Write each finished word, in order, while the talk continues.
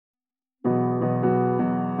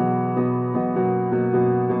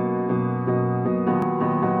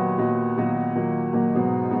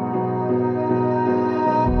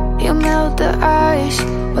eyes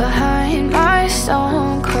behind my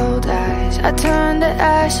stone cold eyes. I turn to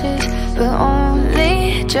ashes, but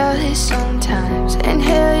only just sometimes.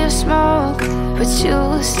 Inhale your smoke, but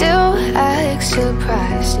you still act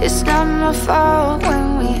surprised. It's not my fault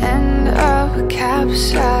when we end up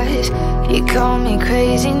capsized. You call me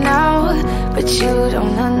crazy now, but you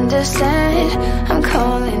don't understand. I'm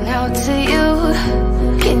calling out to you.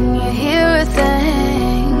 Can you hear a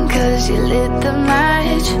thing? 'Cause you lit the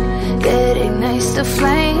match that ignites the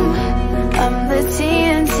flame. I'm the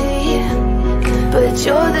TNT, but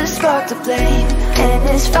you're the spark to blame. And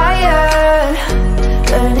it's fire,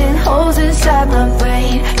 burning holes inside my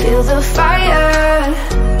brain. Feel the fire,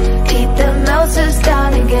 keep the melters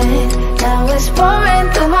down again. Now it's pouring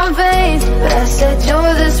through my veins, but I said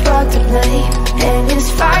you're the spark to blame. And it's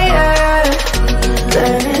fire,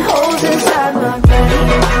 burning holes inside my brain.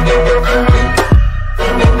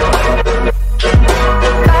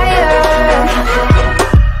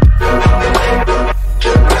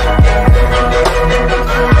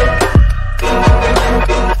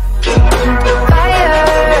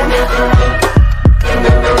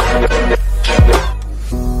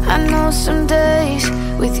 Some days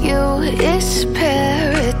with you it's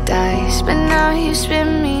paradise, but now you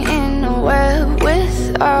spin me in a web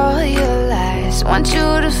with all your lies. Want you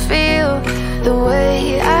to feel the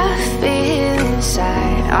way I feel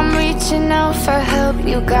inside. I'm reaching out for help,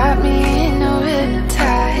 you got me in a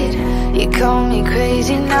riptide. You call me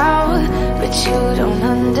crazy now, but you don't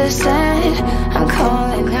understand. I'm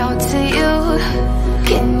calling out to you.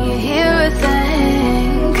 Can you hear a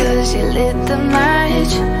thing? 'Cause you lit the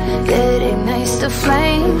match that ignites the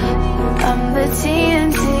flame. I'm the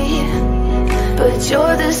TNT, but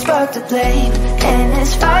you're the spark to blame. And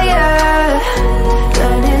it's fire,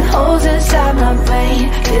 burning holes inside my brain.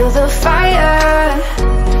 Feel the fire,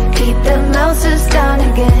 keep the melters down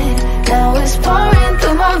again.